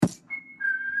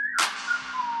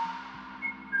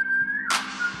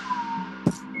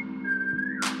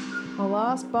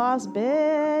Lost Boss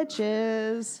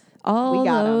bitches. All We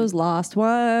got those lost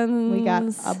ones. We got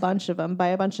a bunch of them. By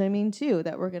a bunch, I mean two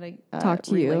that we're going to talk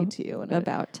to relay you to you in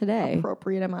about today.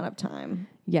 Appropriate amount of time.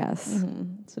 Yes.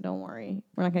 So don't worry.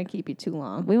 We're not going to keep you too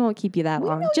long. We won't keep you that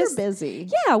long. Know you're busy.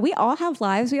 Yeah, we all have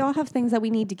lives. We all have things that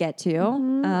we need to get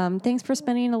to. Thanks for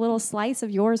spending a little slice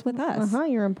of yours with us.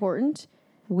 You're important.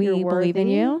 We You're believe in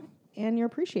worthy, you. and you're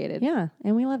appreciated. Yeah,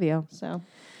 and we love you. So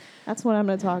that's what I'm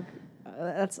going to talk.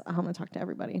 That's how I'm going to talk to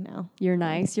everybody now. You're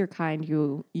nice. You're kind.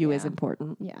 You is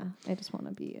important. Yeah, I just want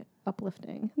to be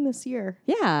uplifting this year.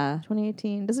 Yeah.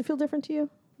 2018. Does it feel different to you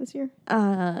this year?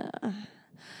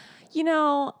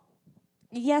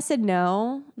 Yes and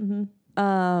no.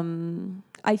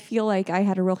 I feel like I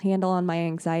had a real handle on my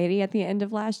anxiety at the end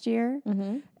of last year.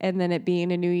 And then it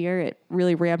being a new year, it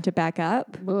really ramped it back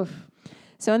up. Oof.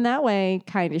 So in that way,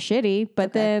 kind of shitty.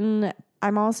 But then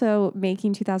I'm also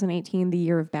making 2018 the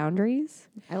year of boundaries.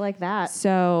 I like that.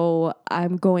 So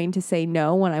I'm going to say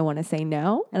no when I want to say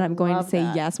no. And I'm going to say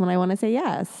yes when I want to say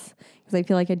yes. Because I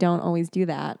feel like I don't always do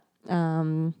that.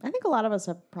 I think a lot of us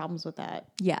have problems with that.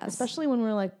 Yes. Especially when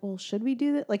we're like, well, should we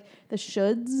do that? Like the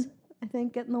shoulds, I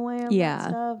think, get in the way of that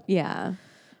stuff. Yeah.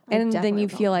 And then you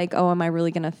feel like, oh, am I really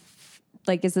going to,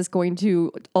 is this going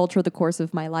to alter the course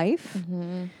of my life?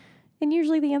 And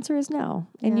usually the answer is no.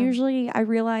 And usually I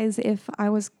realize if I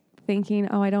was thinking,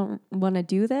 oh, I don't want to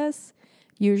do this,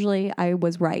 usually I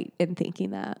was right in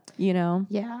thinking that, you know?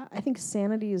 Yeah, I think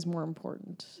sanity is more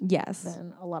important. Yes.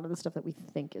 Than a lot of the stuff that we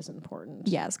think is important.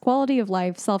 Yes. Quality of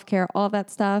life, self-care, all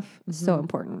that stuff is so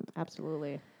important.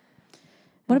 Absolutely.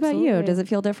 What about you? Does it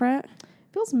feel different?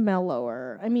 Feels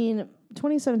mellower. I mean,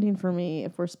 2017 for me,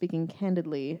 if we're speaking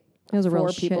candidly, it was a real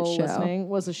people shit show. Listening,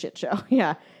 was a shit show.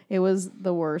 Yeah, it was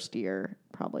the worst year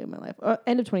probably of my life.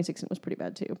 End of 2016 was pretty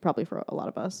bad too, probably for a lot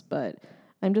of us. But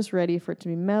I'm just ready for it to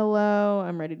be mellow.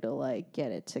 I'm ready to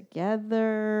get it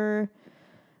together.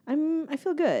 I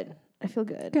feel good. I feel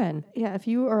good. Good. Yeah, if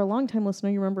you are a longtime listener,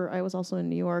 you remember I was also in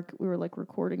New York. We were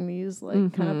recording these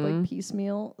kind of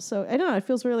piecemeal. So I don't know. It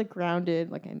feels very grounded.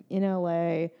 Like I'm in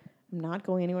LA. I'm not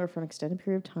going anywhere for an extended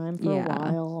period of time for a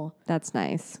while. That's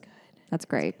nice. Good. That's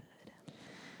great.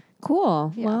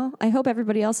 Cool. Yeah. Well, I hope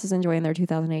everybody else is enjoying their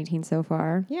 2018 so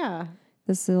far. Yeah.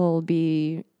 This will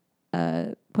be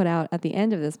put out at the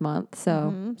end of this month.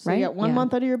 So, right? You got 1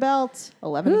 month under your belt,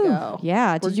 11 to go.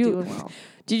 Yeah. We're doing well.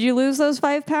 Did you lose those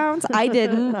 5 pounds? I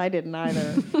didn't. I didn't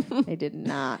either. I did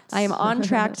not. I am on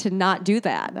track to not do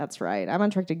that. That's right. I'm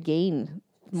on track to gain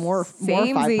more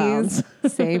 5 pounds.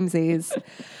 Samesies.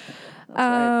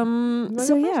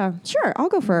 So yeah, sure. I'll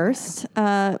go first.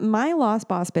 My lost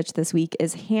boss bitch this week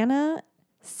is Hannah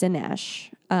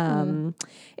Sinesh.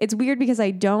 It's weird because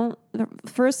I don't.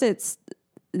 First, it's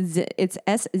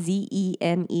Szenes,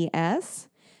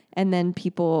 and then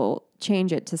people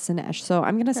change it to Sinesh. So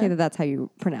I'm gonna say that that's how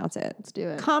you pronounce it. Let's do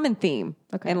it. Common theme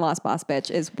in Lost Boss Bitch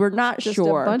is we're not just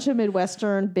sure. A bunch of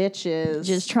Midwestern bitches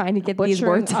just trying to get these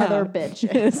words out. Other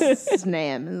bitches'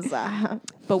 names.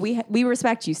 But we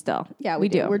respect you still. Yeah, we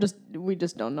do. We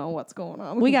just don't know what's going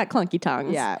on. We got clunky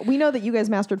tongues. Yeah, we know that you guys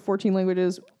mastered 14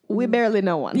 languages. We barely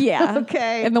know one. Yeah.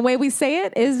 Okay. And the way we say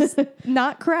it is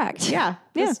not correct. Yeah.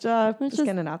 Just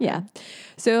getting it out there. Yeah.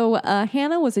 So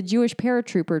Hannah was a Jewish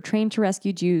paratrooper trained to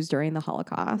rescue Jews during the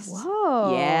Holocaust.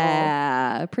 Whoa.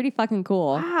 Yeah. Pretty fucking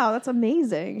cool. Wow, that's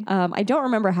amazing. I don't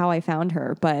remember how I found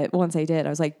her, but once I did, I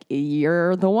was like,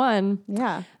 you're the one.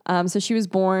 Yeah. So she was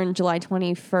born July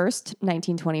 21st,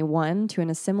 1921 to an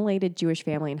assimilated Jewish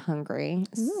family in Hungary.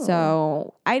 Ooh.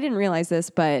 So I didn't realize this,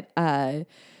 but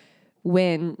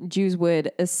when Jews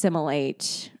would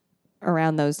assimilate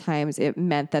around those times, it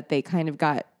meant that they kind of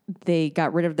got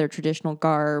rid of their traditional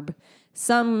garb.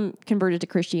 Some converted to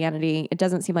Christianity. It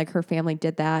doesn't seem like her family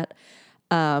did that,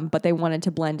 but they wanted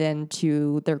to blend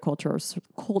into their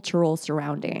cultural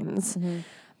surroundings.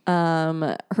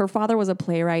 Her father was a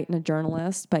playwright and a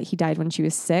journalist, but he died when she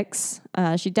was 6.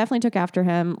 She definitely took after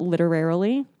him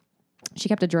literarily. She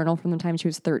kept a journal from the time she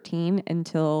was 13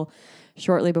 until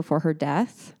shortly before her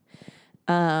death.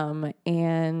 And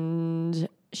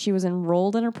she was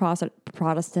enrolled in a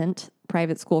Protestant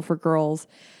private school for girls.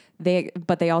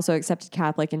 But they also accepted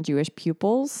Catholic and Jewish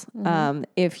pupils.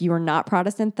 If you were not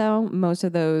Protestant, though, most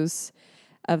of those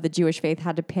of the Jewish faith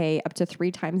had to pay up to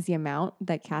 3 times the amount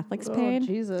that Catholics paid.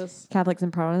 Jesus. Catholics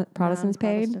and Protestants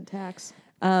paid. Protestant tax.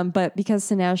 But because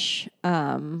Sinesh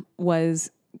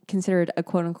was considered a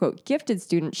quote-unquote gifted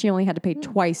student, she only had to pay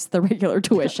twice the regular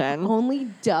tuition. Only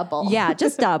double. Yeah,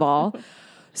 just double.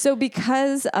 So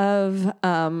because of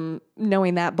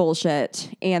knowing that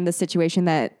bullshit and the situation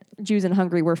that Jews in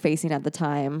Hungary were facing at the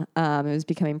time. It was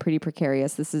becoming pretty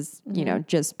precarious. This is,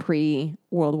 just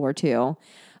pre-World War II.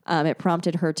 It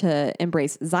prompted her to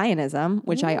embrace Zionism,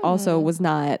 which I also was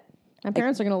not. My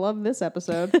parents are going to love this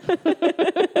episode.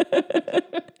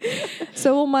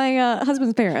 So will my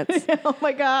husband's parents. Oh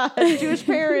my God, Jewish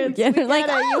parents. Yeah, they're like,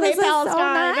 you this hate is so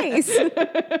Palestine.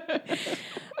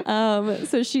 nice.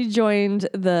 So she joined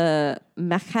the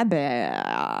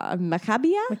Maccabea,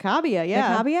 Maccabea,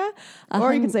 yeah. Maccabea?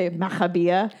 Or you can say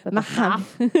Maccabea.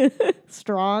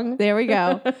 Strong. There we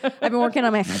go. I've been working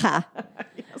on my ha.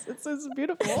 Yes, it's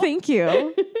beautiful. Thank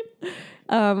you.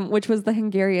 Which was the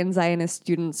Hungarian Zionist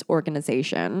Students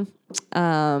Organization.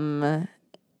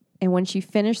 And when she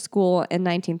finished school in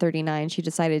 1939, she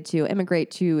decided to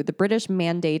immigrate to the British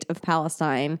Mandate of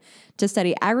Palestine to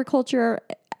study agriculture,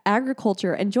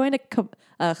 and join a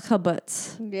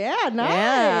kibbutz. Yeah,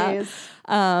 nice.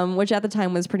 Yeah. Which at the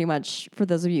time was pretty much, for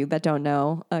those of you that don't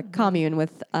know, a commune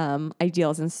with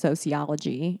ideals in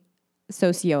sociology.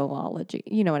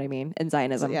 You know what I mean? And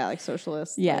Zionism. Yeah, like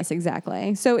socialists. Yes,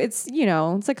 exactly. So it's,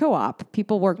 it's a co-op.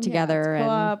 People work together. Yeah, it's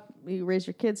co-op. You raise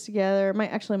your kids together.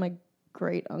 My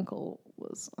great uncle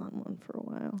was on one for a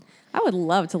while. I would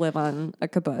love to live on a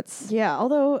kibbutz. Yeah,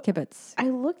 although Kibbutz.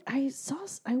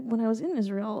 when I was in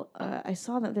Israel, I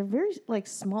saw that they're very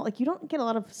small. Like you don't get a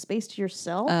lot of space to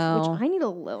yourself, Oh. which I need at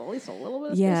least a little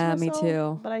bit of space Yeah, to me myself.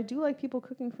 too. But I do like people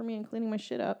cooking for me and cleaning my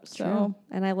shit up. So True.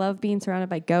 And I love being surrounded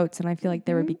by goats, and I feel like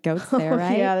there would be goats there,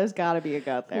 right? yeah, there's got to be a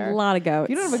goat there. A lot of goats. If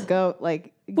you don't have a goat,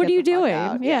 What are you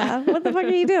doing? Yeah. What the fuck are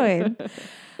you doing?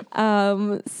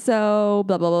 So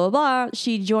blah, blah, blah, blah, blah.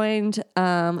 She joined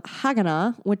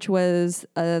Haganah, which was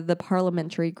the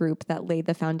parliamentary group that laid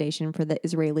the foundation for the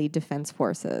Israeli Defense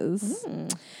Forces.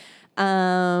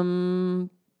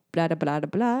 Blah, blah, blah, blah,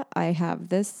 blah. I have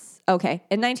this. Okay.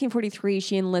 In 1943,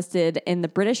 she enlisted in the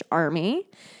British Army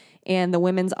and the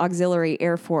Women's Auxiliary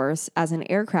Air Force as an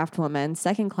aircraft woman,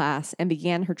 second class, and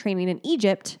began her training in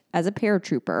Egypt as a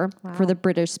paratrooper for the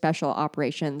British Special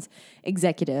Operations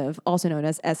Executive, also known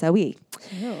as SOE.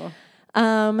 Ew.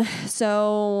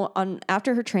 So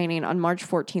after her training on March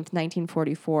 14th,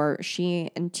 1944,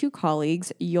 she and two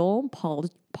colleagues, Yul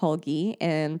Palgi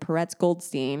and Peretz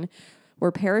Goldstein,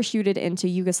 were parachuted into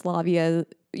Yugoslavia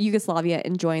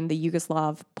and joined the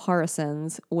Yugoslav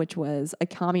Partisans, which was a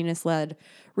communist-led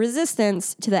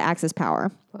resistance to the Axis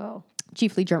power, Wow.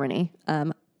 chiefly Germany.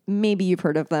 Maybe you've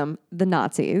heard of them, the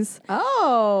Nazis.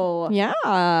 Oh.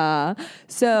 Yeah.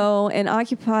 So in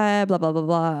Occupy, blah, blah, blah,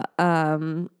 blah.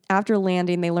 After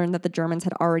landing, they learned that the Germans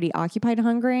had already occupied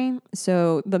Hungary.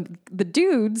 So the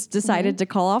dudes decided to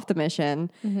call off the mission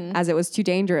as it was too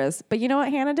dangerous. But you know what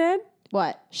Hannah did?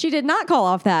 What? She did not call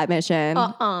off that mission.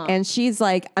 And she's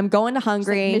like, I'm going to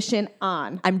Hungary. Mission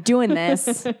on. I'm doing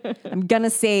this. I'm going to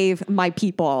save my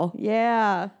people.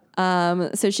 Yeah.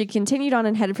 So she continued on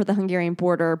and headed for the Hungarian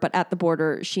border. But at the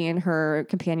border, she and her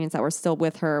companions that were still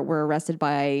with her were arrested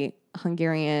by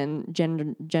Hungarian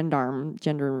gendarmes,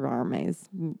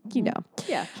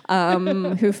 Yeah.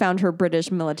 who found her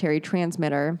British military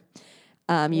transmitter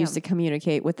used to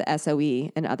communicate with the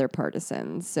SOE and other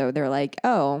partisans. So they're like,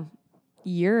 oh,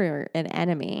 you're an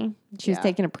enemy. She was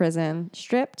taken to prison,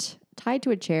 stripped, tied to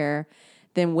a chair,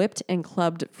 then whipped and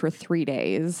clubbed for 3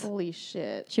 days. Holy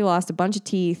shit. She lost a bunch of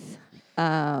teeth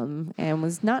and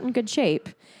was not in good shape.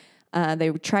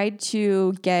 They tried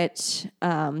to get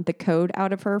the code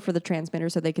out of her for the transmitter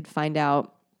so they could find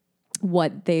out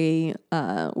what they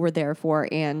were there for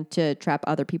and to trap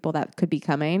other people that could be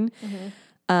coming.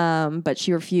 But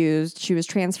she refused. She was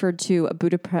transferred to a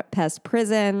Budapest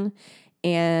prison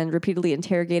and repeatedly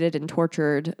interrogated and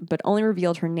tortured, but only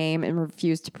revealed her name and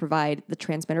refused to provide the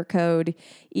transmitter code,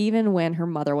 even when her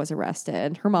mother was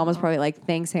arrested. Her mom was probably like,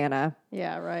 thanks, Hannah.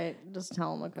 Yeah, right. Just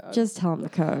tell him the code. Just tell him the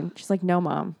code. She's like, no,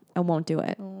 Mom, I won't do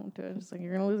it. I won't do it. Just like,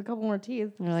 you're going to lose a couple more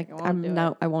teeth. And they're like,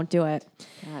 I I won't do it.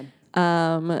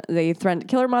 God. They threatened to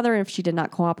kill her mother if she did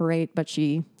not cooperate, but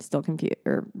she still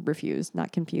refused,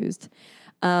 not confused.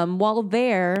 While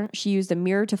there, she used a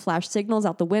mirror to flash signals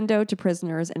out the window to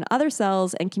prisoners in other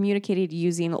cells and communicated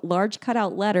using large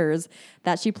cutout letters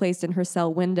that she placed in her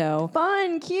cell window.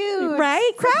 Fun, cute.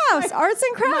 Right? Crafts, arts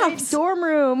and My crafts. dorm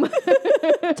room.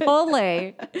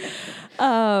 Totally.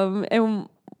 And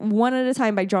one at a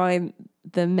time by drawing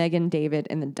the Megan David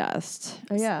in the dust.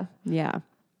 Oh, yeah. Yeah.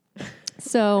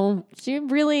 So she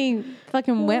really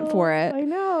fucking went for it. I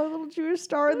know. A little Jewish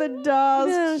star in the dust.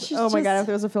 Yeah, she's oh, my God. just- If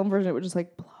there was a film version, it would just blow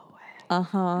away.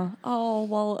 Uh-huh. Oh,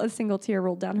 well, a single tear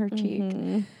rolled down her cheek.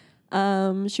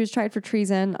 She was tried for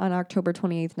treason on October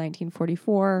 28th,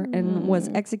 1944, and was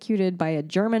executed by a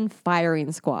German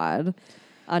firing squad.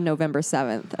 on November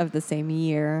 7th of the same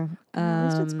year. At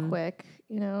least it's quick,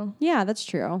 you know. Yeah, that's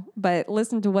true. But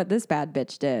listen to what this bad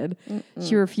bitch did.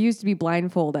 She refused to be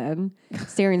blindfolded,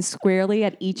 staring squarely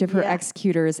at each of her Yeah.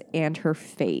 executors and her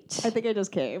fate. I think I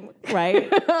just came, right?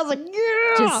 I was like,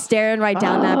 yeah. Just staring right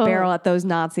down that barrel at those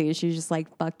Nazis. She was just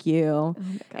like, fuck you.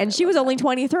 And she was only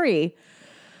 23.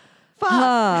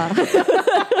 Fuck.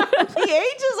 The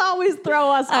ages always throw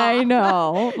us off. I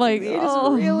know. Like, It is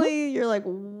really, you're like,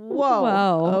 whoa.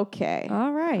 Whoa. Okay.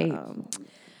 All right.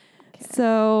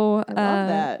 So I love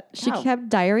that. She Wow. kept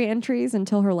diary entries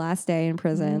until her last day in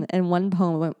prison, and one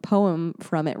poem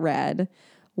from it read,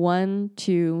 1,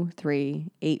 2, 3,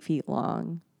 8 feet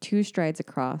long, 2 strides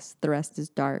across, the rest is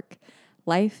dark.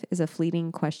 Life is a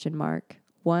fleeting question mark.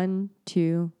 1,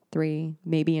 2, 3,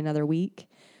 maybe another week,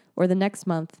 or the next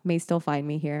month may still find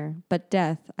me here. But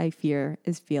death, I feel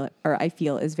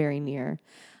is very near.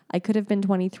 I could have been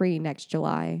 23 next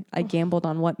July. I gambled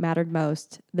on what mattered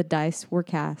most. The dice were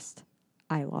cast.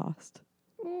 I lost.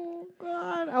 Oh,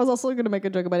 God. I was also going to make a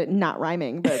joke about it not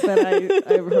rhyming, but then I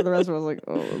heard the rest of it. I was like,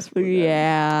 oh, it's really good.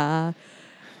 Yeah.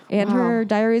 And Wow. her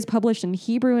diary is published in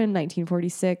Hebrew in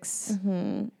 1946.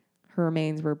 Her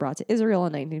remains were brought to Israel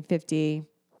in 1950.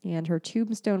 And her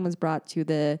tombstone was brought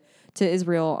to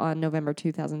Israel on November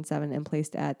 2007 and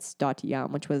placed at Sdot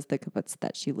Yam, which was the kibbutz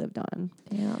that she lived on.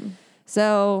 Damn.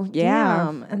 So, yeah.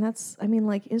 Damn. And that's, I mean,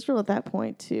 like Israel at that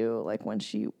point too, like when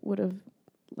she would have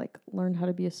like learned how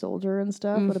to be a soldier and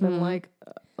stuff, would have been like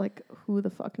who the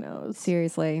fuck knows?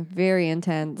 Seriously. Very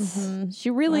intense. She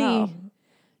really... Wow.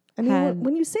 I mean, had-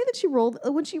 when you say that she rolled,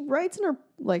 when she writes in her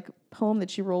like poem that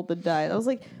she rolled the die, I was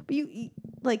like, but you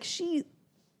like she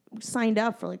signed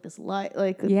up for like this life,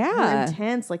 like Yeah.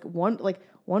 intense, like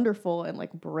wonderful and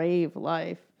like brave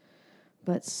life,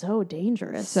 but so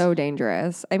dangerous. So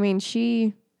dangerous. I mean,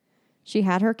 she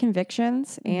had her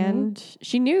convictions and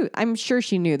she knew, I'm sure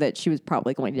she knew that she was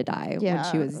probably going to die when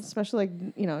she was... especially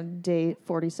like, you know, day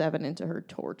 47 into her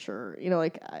torture, you know,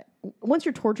 like once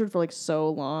you're tortured for like so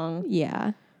long.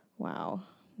 Yeah. Wow.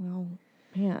 Well,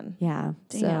 man, Yeah.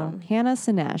 Damn. So Hannah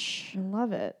Sinesh. I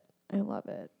love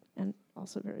it. And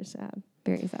also very sad.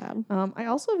 Very sad. I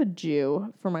also have a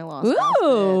Jew for my lost hostage.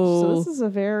 So this is a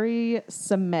very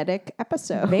Semitic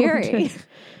episode. Very.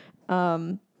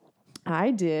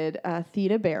 I did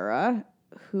Theda Bara,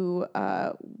 who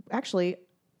actually,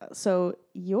 so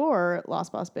your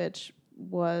Lost Boss bitch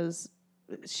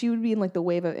she would be in like the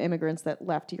wave of immigrants that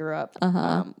left Europe,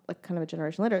 like kind of a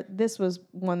generation later. This was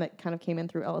one that kind of came in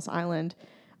through Ellis Island,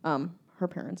 her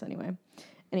parents anyway.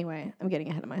 Anyway, I'm getting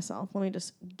ahead of myself. Let me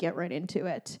just get right into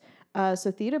it. So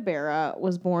Theda Bara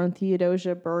was born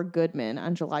Theodosia Burr Goodman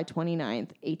on July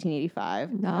 29th,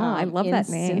 1885. I love that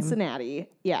name. Cincinnati.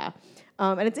 Yeah.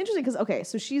 And it's interesting because, okay,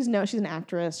 so she's an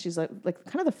actress. She's like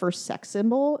kind of the first sex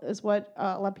symbol is what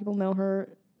a lot of people know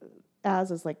her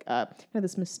as, is like kind of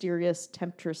this mysterious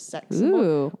temptress sex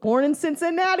symbol. Born in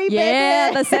Cincinnati, Yeah,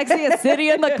 baby. the sexiest city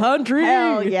in the country.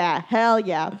 Hell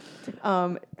yeah.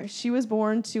 She was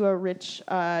born to a rich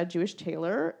Jewish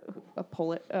tailor, a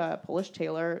Polish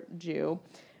tailor Jew.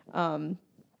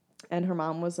 And her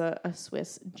mom was a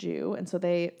Swiss Jew. And so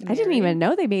they married. I didn't even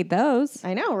know they made those.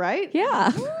 I know, right?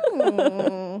 Yeah.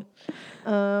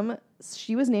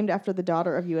 She was named after the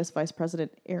daughter of U.S. Vice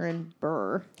President Aaron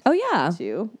Burr, Oh, yeah.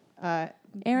 too.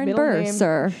 Aaron Middle Burr, name-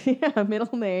 sir. Yeah,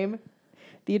 middle name,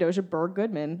 Theodosia Burr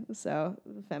Goodman. So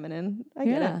feminine. I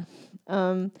get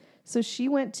it. So she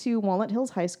went to Walnut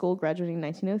Hills High School, graduating in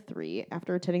 1903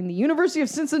 after attending the University of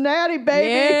Cincinnati, baby.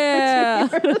 Yeah.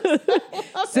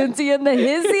 Cincy and the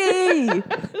hizzy.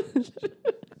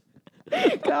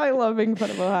 God, I love making fun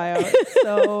of Ohio. It's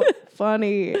so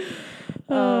funny.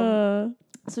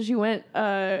 So she went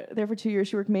there for 2 years.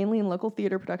 She worked mainly in local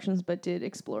theater productions, but did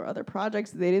explore other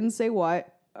projects. They didn't say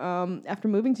what. After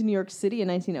moving to New York City in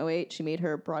 1908, she made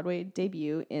her Broadway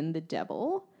debut in The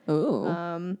Devil.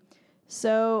 Ooh.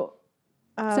 Sounds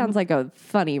Sounds like a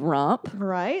funny romp.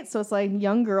 right. So it's like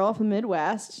young girl from the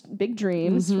Midwest, big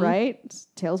dreams, right?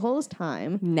 Tales old as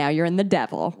time. Now you're in the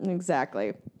devil.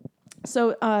 Exactly.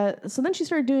 So then she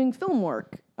started doing film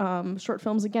work, short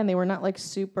films. Again, they were not like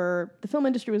super. The film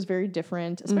industry was very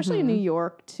different, especially in New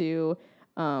York. Too,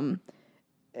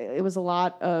 it was a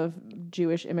lot of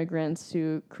Jewish immigrants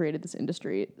who created this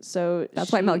industry. So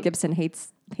That's why Mel Gibson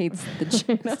hates the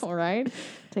Jews. know, right?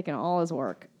 Taking all his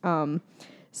work.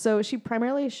 So she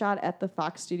primarily shot at the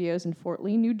Fox Studios in Fort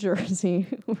Lee, New Jersey.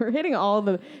 We're hitting all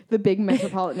the big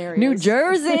metropolitan areas. New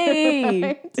Jersey.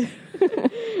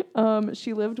 Right?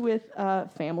 She lived with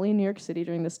family in New York City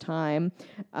during this time.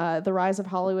 The rise of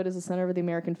Hollywood as a center of the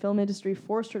American film industry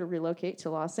forced her to relocate to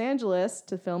Los Angeles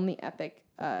to film the epic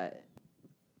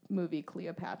movie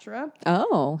Cleopatra.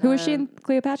 Oh, who was she in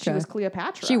Cleopatra? She was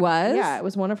Cleopatra. She was? Yeah, it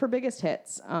was one of her biggest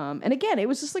hits. And again, it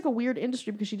was just like a weird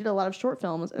industry because she did a lot of short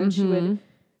films, and then she would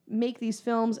make these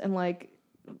films, and like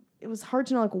it was hard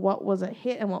to know like what was a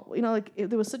hit and what, you know, like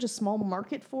there was such a small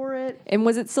market for it. And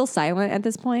was it still silent at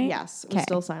this point? Yes, it was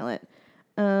still silent.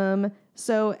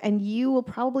 So, and you will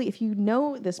probably, if you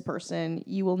know this person,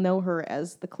 you will know her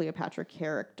as the Cleopatra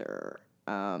character,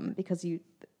 because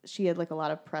she had like a lot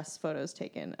of press photos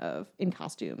taken of in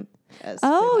costume as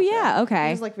Cleopatra. Yeah, okay.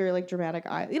 It was like very like dramatic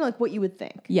eye, you know, like what you would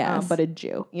think. Yes. But a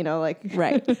Jew, you know, like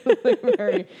Right. like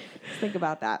very, think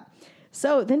about that.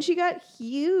 So then she got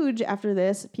huge after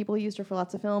this. People used her for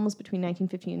lots of films between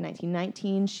 1915 and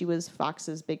 1919. She was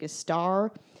Fox's biggest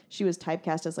star. She was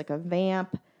typecast as like a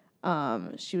vamp.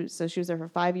 She was there for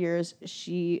 5 years.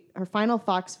 Her final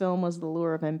Fox film was The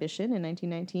Lure of Ambition in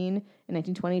 1919. In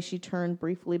 1920, she turned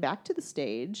briefly back to the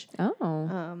stage.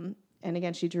 Oh. And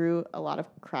again, she drew a lot of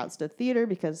crowds to theater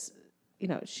because, you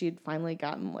know, she'd finally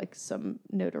gotten like some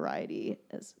notoriety.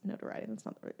 That's not the right.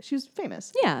 She was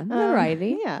famous. Yeah,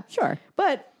 notoriety. Yeah. Sure.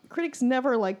 But critics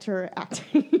never liked her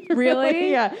acting.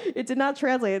 Really? Yeah. It did not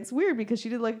translate. It's weird because she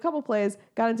did like a couple plays,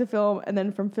 got into film, and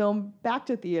then from film back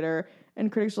to theater. And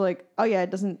critics were like, oh, yeah,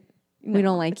 it doesn't. We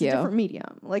don't like it's you. a different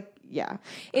medium. Like, yeah.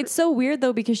 It's so weird,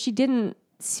 though, because she didn't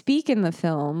speak in the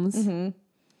films.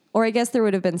 Or I guess there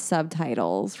would have been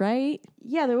subtitles, right?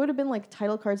 Yeah, there would have been like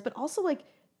title cards, but also like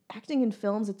acting in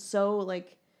films, it's so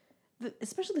like,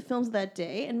 especially the films of that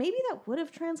day. And maybe that would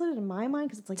have translated in my mind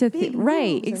because it's like big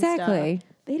right, moves and exactly.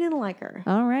 stuff. They didn't like her.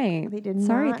 All right. They did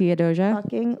Sorry, not Theodosia.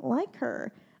 fucking like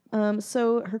her.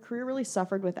 So her career really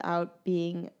suffered without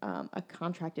being a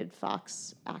contracted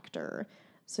Fox actor.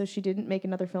 So she didn't make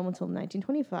another film until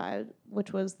 1925,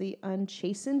 which was The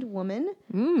Unchastened Woman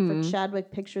for Chadwick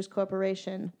Pictures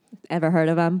Corporation. Ever heard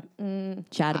of them?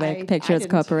 Chadwick I Pictures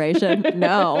didn't. Corporation.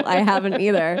 No, I haven't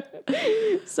either.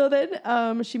 So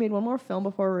then she made one more film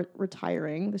before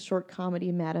retiring, the short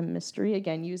comedy Madam Mystery,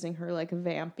 again using her like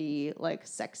vampy like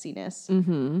sexiness.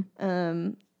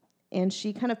 And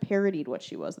she kind of parodied what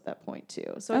she was at that point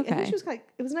too. So I think she was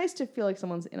it was nice to feel like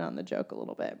someone's in on the joke a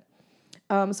little bit.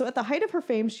 So at the height of her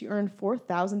fame, she earned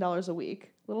 $4,000 a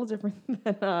week. A little different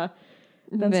than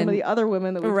some of the other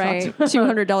women that we've talked about.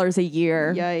 $200 a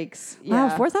year. Yikes.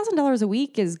 Yeah. Wow, $4,000 a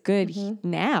week is good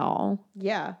now.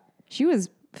 Yeah. She was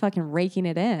fucking raking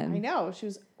it in. I know. She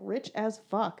was rich as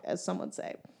fuck, as some would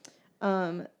say.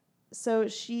 So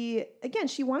she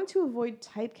wanted to avoid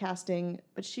typecasting,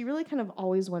 but she really kind of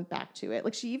always went back to it.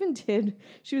 Like she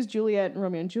was Juliet and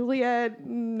Romeo and Juliet.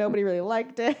 Nobody really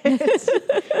liked it.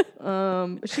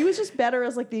 She was just better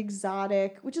as like the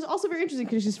exotic, which is also very interesting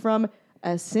because she's from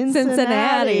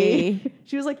Cincinnati.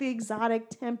 She was like the exotic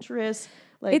temptress.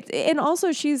 Like and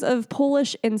also she's of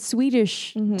Polish and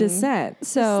Swedish descent.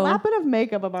 So slapping of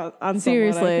makeup on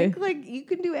seriously, someone, I think, like you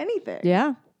can do anything.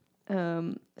 Yeah.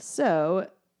 So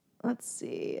let's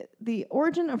see. The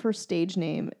origin of her stage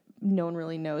name, no one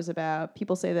really knows about.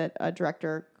 People say that a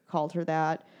director called her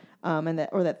that, and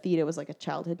that Theda was like a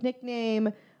childhood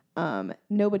nickname.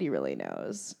 Nobody really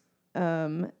knows.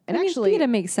 And actually, Theda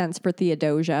makes sense for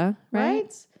Theodosia,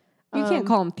 right? You can't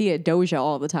call him Theodosia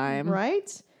all the time,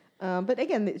 right? But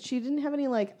again, she didn't have any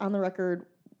like on the record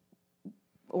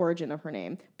origin of her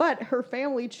name. But her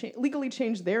family legally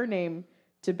changed their name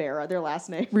to Bera, their last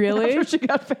name. Really? After she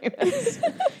got famous.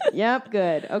 Yep,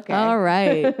 good. Okay. All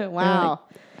right. Wow.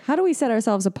 Like, how do we set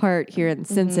ourselves apart here in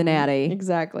Cincinnati?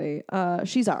 Exactly.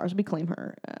 She's ours. We claim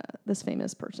her, this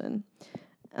famous person.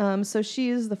 So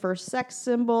she's the first sex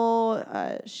symbol.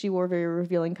 She wore very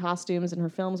revealing costumes in her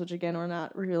films, which again are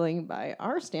not revealing by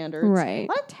our standards. Right.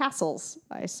 A lot of tassels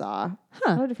I saw. A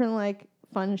lot of different like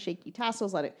fun shaky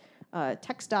tassels, a lot of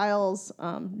textiles,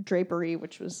 drapery,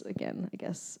 which was again, I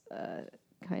guess,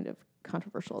 kind of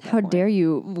controversial at that How point. dare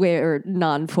you wear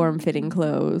non-form-fitting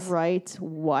clothes? Right.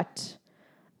 What?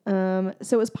 So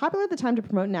it was popular at the time to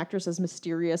promote an actress as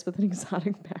mysterious with an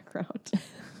exotic background.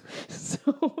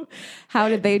 So how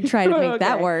did they try to make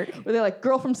that work? Were they like,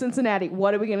 girl from Cincinnati,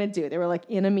 what are we going to do? They were like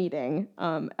in a meeting,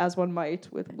 as one might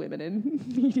with women in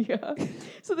media.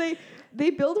 So they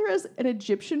billed her as an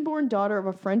Egyptian-born daughter of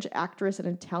a French actress and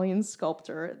Italian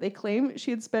sculptor. They claim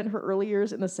she had spent her early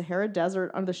years in the Sahara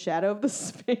Desert under the shadow of the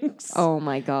Sphinx. Oh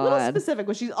my A little God. specific,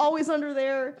 but she's always under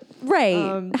there.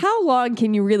 Right. How long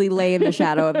can you really lay in the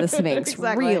shadow of the Sphinx?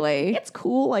 Exactly. Really? It's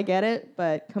cool, I get it,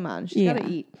 but come on, she's got to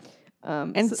eat.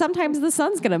 And sometimes the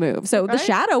sun's going to move. So the Right?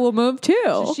 shadow will move too.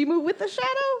 Does she move with the shadow?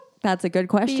 That's a good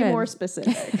question. Be more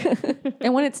specific.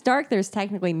 And when it's dark, there's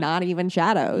technically not even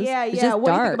shadows. Yeah, It's yeah. just What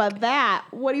do you dark. think about that?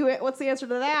 What's the answer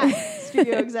to that,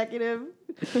 studio executive?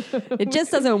 It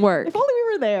just doesn't work. If only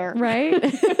we were there, Right?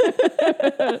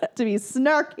 to be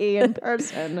snarky in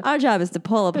person. Our job is to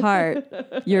pull apart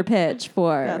your pitch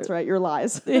for... That's right, your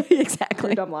lies. Exactly.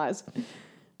 Your dumb lies.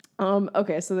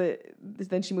 Okay, so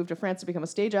then she moved to France to become a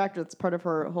stage actor. That's part of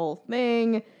her whole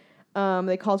thing.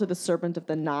 They called her the Serpent of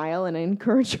the Nile and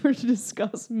encouraged her to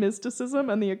discuss mysticism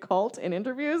and the occult in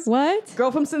interviews. What?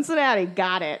 Girl from Cincinnati,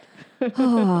 got it.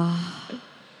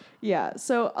 Yeah,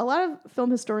 so a lot of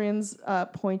film historians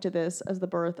point to this as the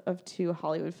birth of two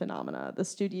Hollywood phenomena: the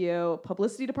studio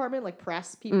publicity department, like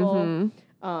press people,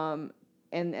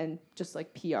 and just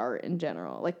like PR in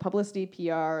general, like publicity,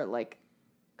 PR, like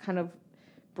kind of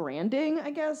branding,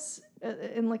 I guess,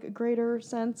 in like a greater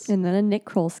sense. And then a Nick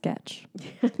Kroll sketch.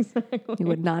 Exactly. He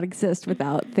would not exist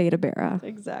without Theta Bara.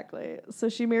 Exactly. So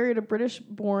she married a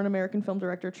British-born American film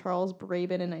director, Charles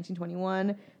Braben, in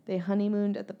 1921. They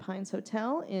honeymooned at the Pines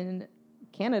Hotel in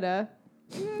Canada.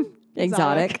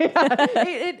 Exotic.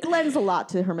 it lends a lot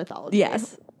to her mythology.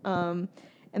 Yes. And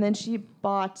then she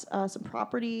bought some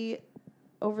property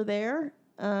over there.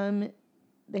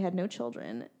 They had no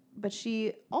children, but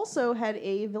she also had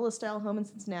a villa-style home in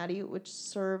Cincinnati, which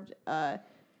served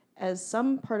as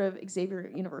some part of Xavier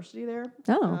University there.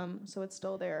 Oh. So it's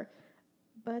still there.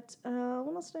 But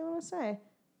what else did I want to say?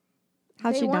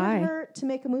 How'd she They wanted die? her to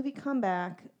make a movie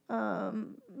comeback.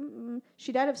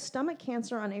 She died of stomach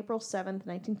cancer on April 7th,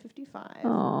 1955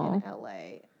 Aw. in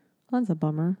L.A. That's a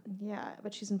bummer. Yeah,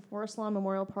 but she's in Forest Lawn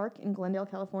Memorial Park in Glendale,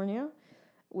 California,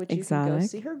 which you can go Exotic.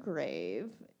 see her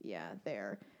grave. Yeah,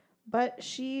 there. But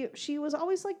she was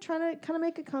always like trying to kind of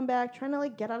make a comeback, trying to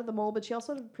like get out of the mold, but she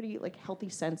also had a pretty like healthy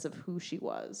sense of who she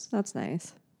was. That's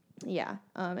nice. Yeah.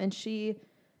 And she,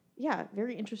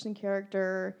 very interesting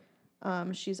character.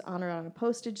 She's honored on a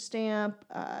postage stamp.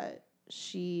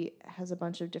 She has a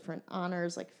bunch of different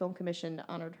honors, like Film Commission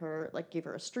honored her, like gave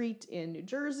her a street in New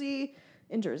Jersey.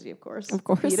 In Jersey, of course. Of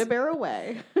course. Theta Bara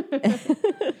Way.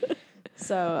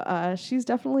 So she's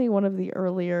definitely one of the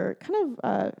earlier kind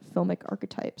of filmic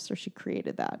archetypes, or she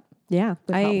created that Yeah.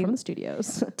 with help I from the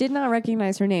studios. did not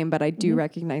recognize her name, but I do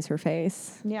recognize her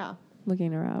face. Yeah.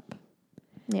 Looking her up.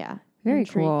 Yeah. Very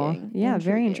cool. Intriguing. Yeah,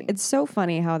 very Intriguing. interesting. It's so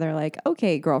funny how they're like,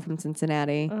 okay, girl from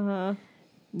Cincinnati. Uh-huh.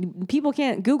 People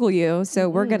can't Google you, so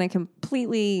we're going to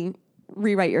completely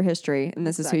rewrite your history, and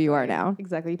this is who you are now.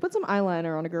 Exactly. You put some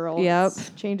eyeliner on a girl. Yep.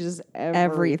 It changes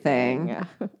Everything.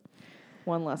 everything.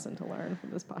 One lesson to learn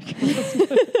from this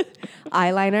podcast.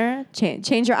 Eyeliner,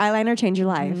 change your eyeliner, change your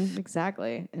life.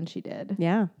 Exactly. And she did.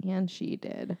 Yeah. And she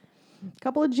did.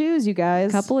 Couple of Jews, you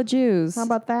guys. Couple of Jews. How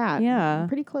about that? Yeah.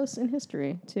 Pretty close in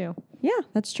history, too. Yeah,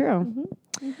 that's true.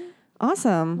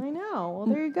 Awesome. I know. Well,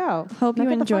 there you go. Hope Now you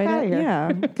get the fuck enjoyed outta it. here.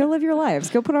 Yeah. Go live your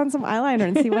lives. Go put on some eyeliner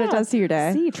and see what it does to your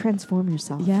day. See, transform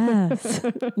yourself. Yes.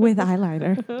 With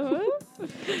eyeliner.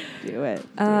 Do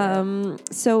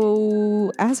it.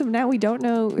 So as of now, we don't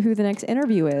know who the next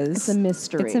interview is. It's a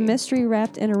mystery. It's a mystery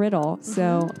wrapped in a riddle.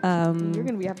 So, You're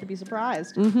going to have to be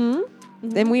surprised.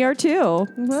 and we are too.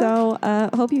 So,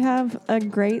 hope you have a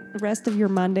great rest of your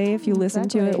Monday if you listen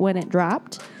to it Exactly. when it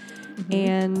dropped.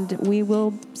 And we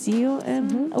will see you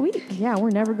in a week. Yeah, we're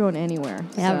never going anywhere.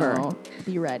 Ever. So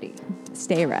be ready.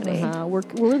 Stay ready.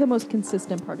 We're the most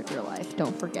consistent part of your life.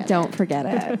 Don't forget. Don't forget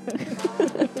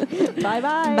it.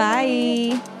 Bye-bye.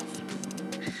 Bye.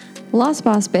 Lost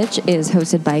Boss Bitch is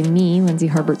hosted by me, Lindsay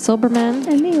Harbert Silberman.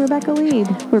 And me, Rebecca Lead.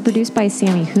 We're produced by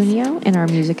Sammy Junio, and our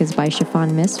music is by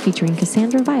Chiffon Mist featuring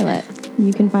Cassandra Violet.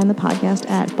 You can find the podcast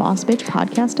at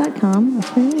bossbitchpodcast.com. That's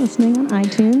where you're listening on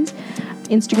iTunes.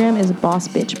 Instagram is Boss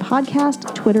Bitch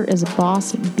Podcast. Twitter is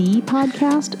Boss B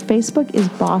Podcast. Facebook is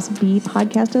Boss B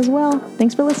Podcast as well.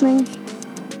 Thanks for listening.